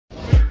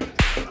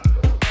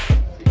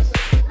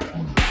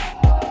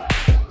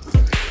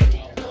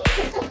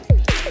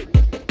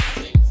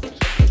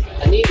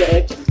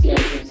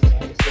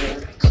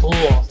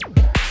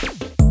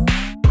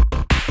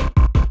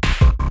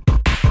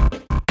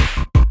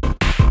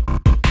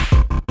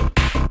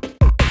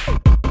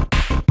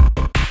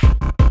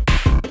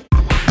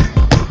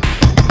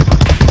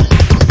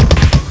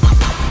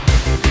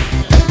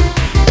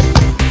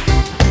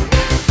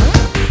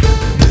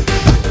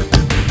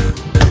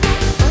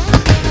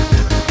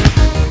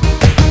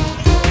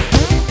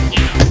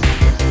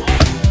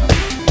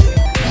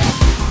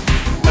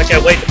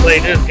Can't wait to play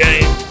this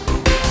game.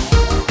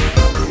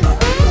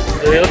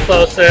 A little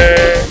closer.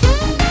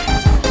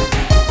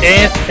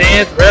 Dance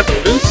Dance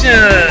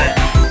Revolution.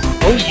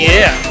 Oh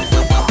yeah.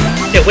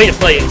 Can't wait to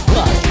play it.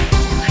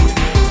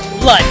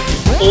 Life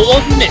is full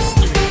of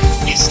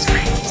mysteries.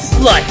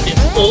 Life is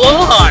full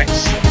of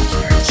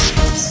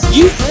hardships.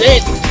 You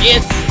said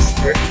it,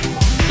 sister.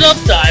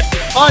 Sometimes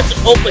it's hard to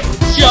open the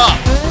jar.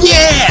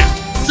 Yeah!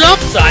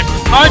 Sometimes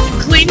it's hard to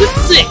clean the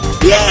sink.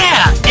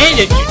 Yeah! And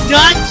if you're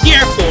not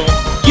careful,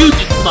 you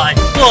just might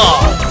fall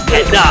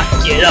and not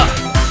get up.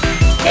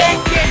 Can't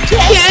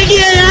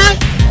get up?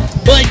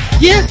 But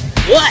guess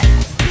what?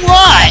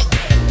 What?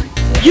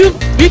 You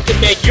can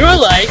make your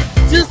life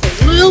just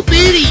a little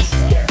bit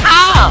easier.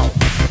 How?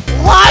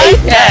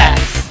 Life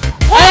hacks!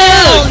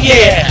 Hell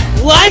yeah!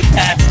 Life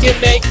hacks can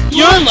make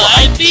your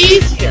life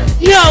easier.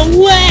 No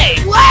way!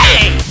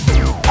 Wait!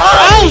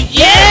 Oh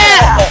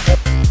yeah!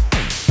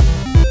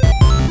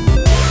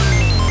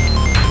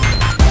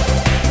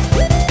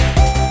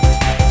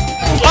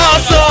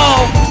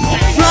 Awesome!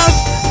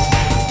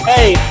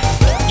 Hey,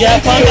 yeah,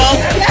 bravo!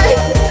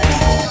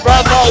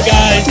 Bravo,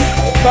 guys!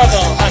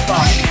 Bravo! High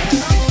five!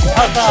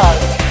 High five!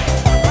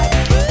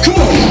 Come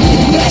on,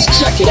 let's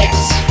check it out!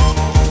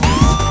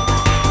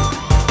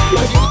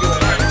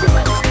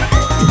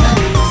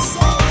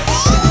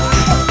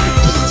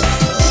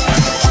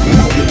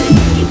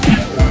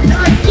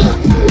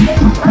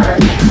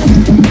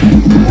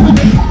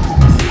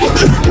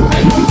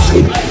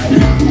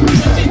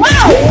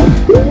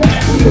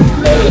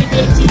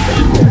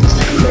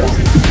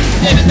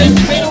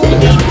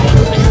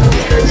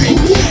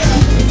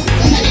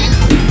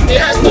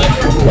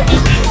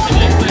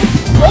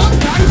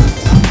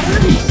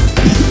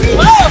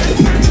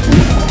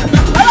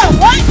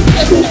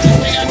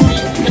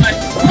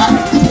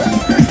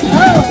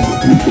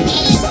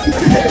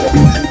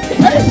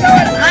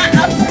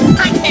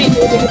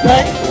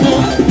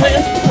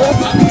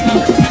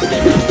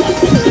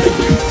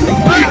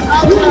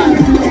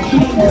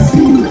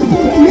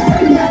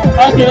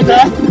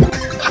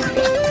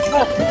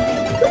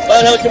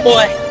 Well, it's your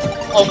boy,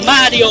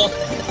 Mario.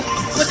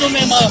 What's your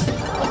name, boy?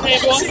 Wait, I'm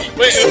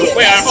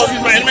supposed to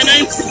use my anime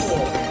name?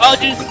 I'll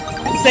just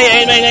say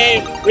anime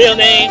name, real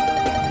name.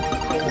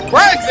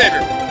 Right,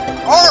 Xavier.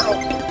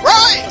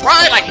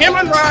 Right, like him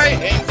and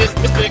Ryan, and this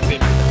Mr. Xavier.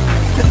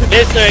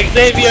 Mr.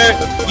 Xavier,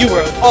 you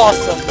were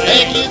awesome,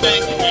 man.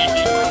 Thank you.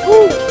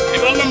 Woo. Hey,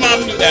 well, my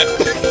mom knew that.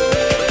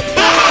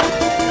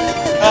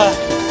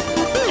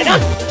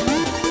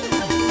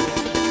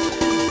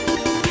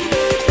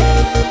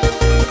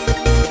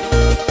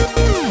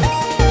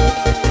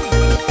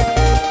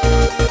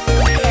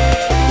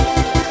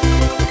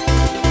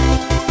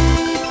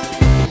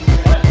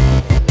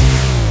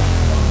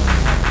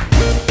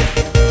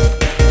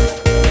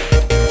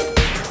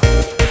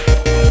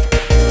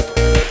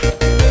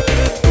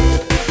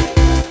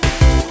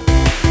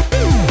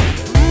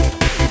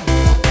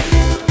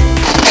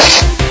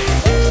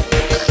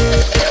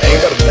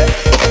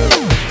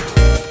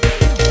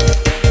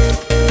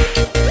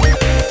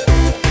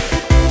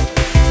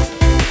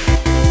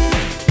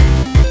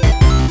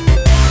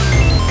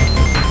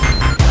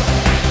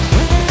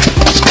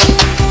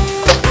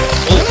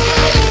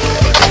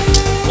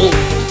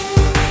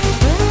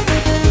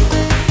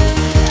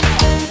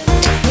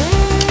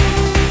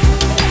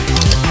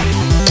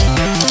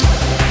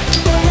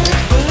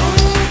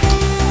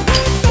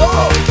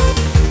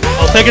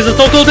 Pegasus,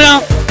 don't go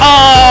down!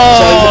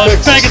 Oh,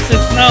 Pegasus,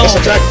 no!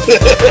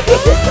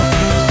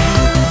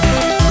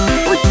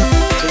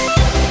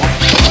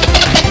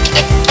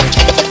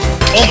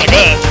 Oh my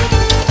god!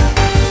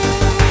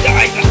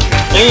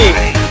 Ooh.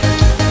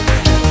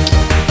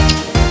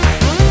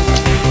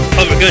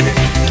 Oh my goodness!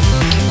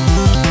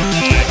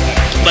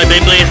 My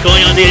Beyblade is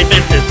going on the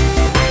defensive.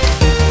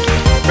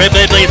 Red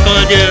Beyblade is going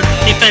on the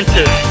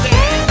defensive.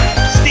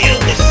 Steal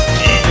this.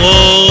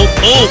 Whoa!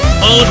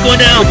 Oh, it's going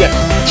down! Okay.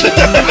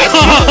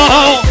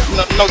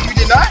 No, you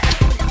did not.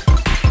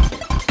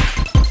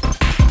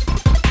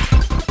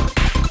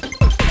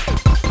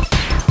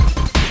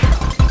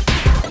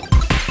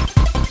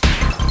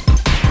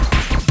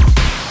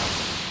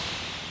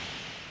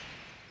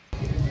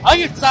 Are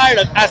you tired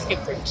of asking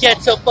for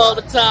ketchup all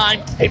the time?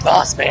 Hey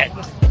boss man,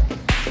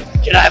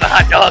 can I have a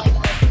hot dog?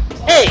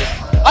 Hey,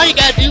 all you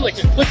gotta do is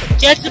just put some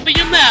ketchup in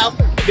your mouth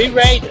and be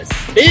ready to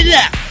spit it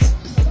out.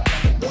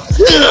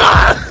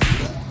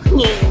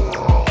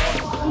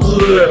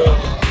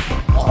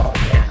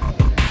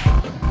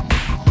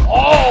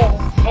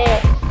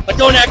 But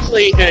don't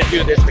actually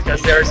do this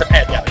because there is some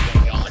head damage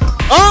going on.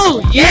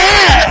 Oh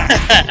yeah!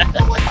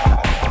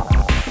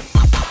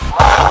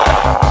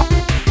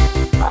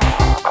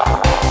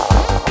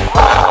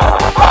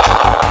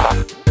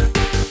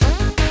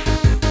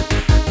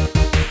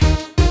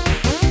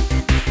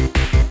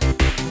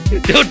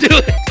 Don't do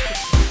it!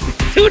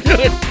 Don't do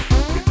it!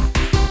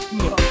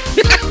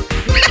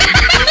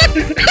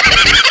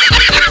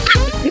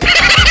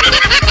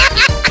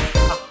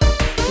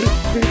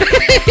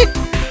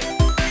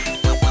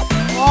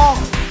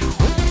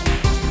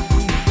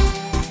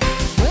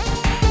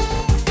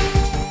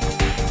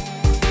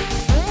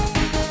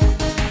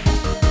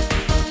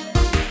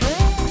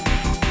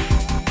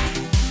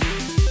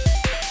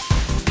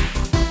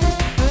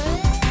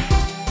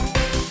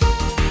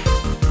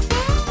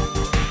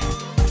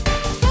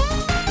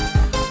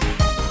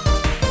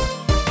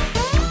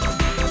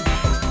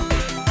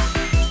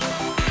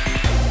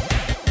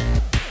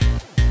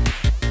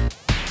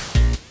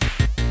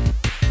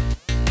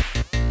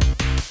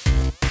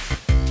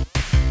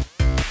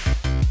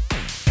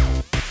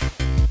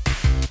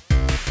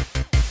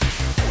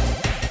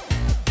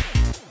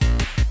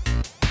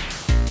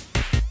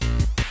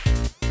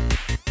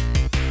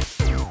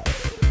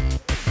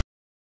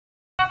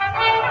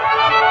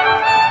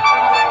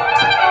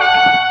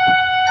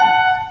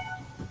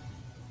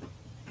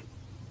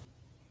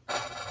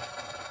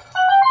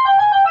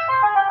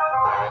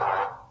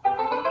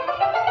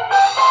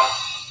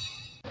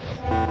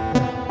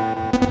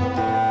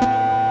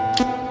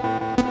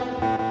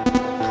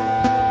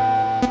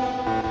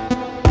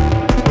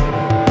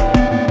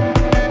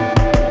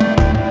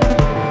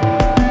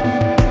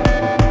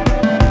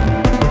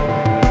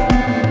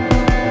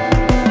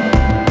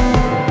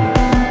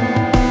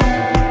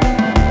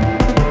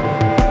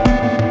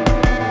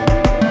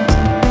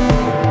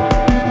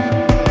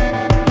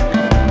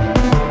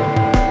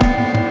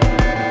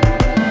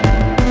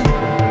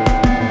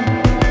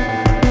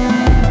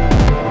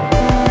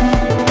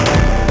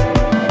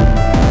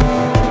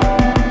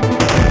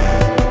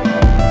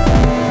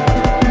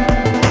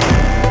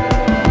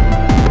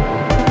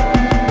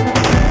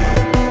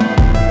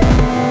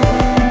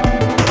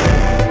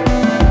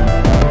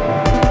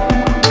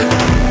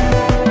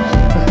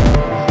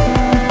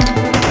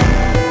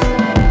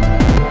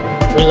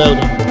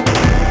 Reloading.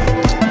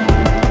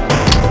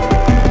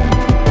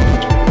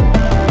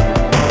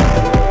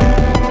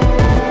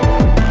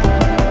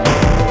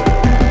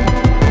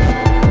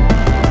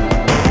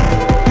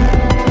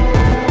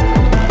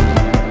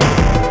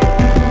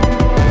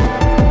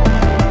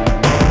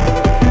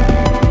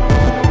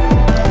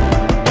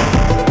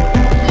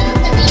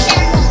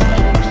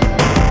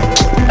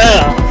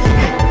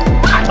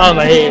 Oh,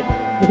 my head.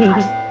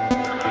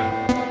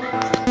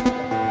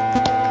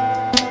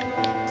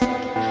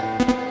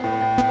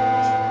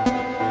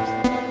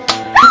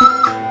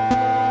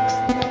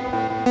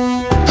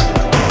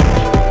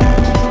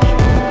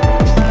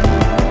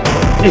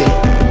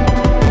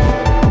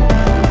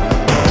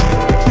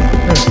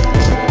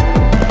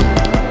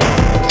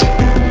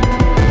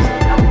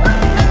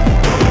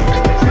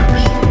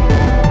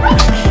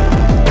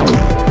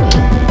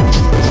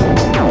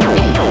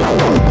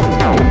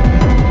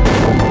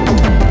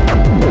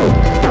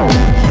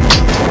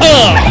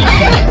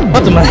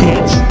 What's in my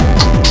hands?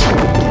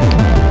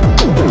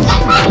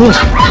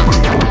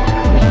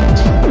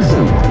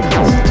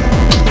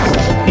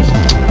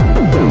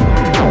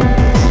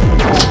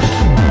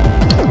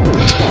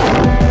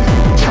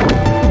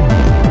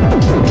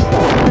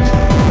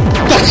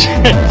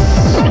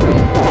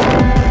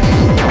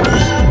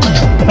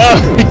 Oh,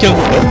 he killed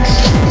me.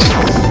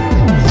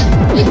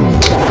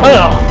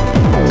 Oh.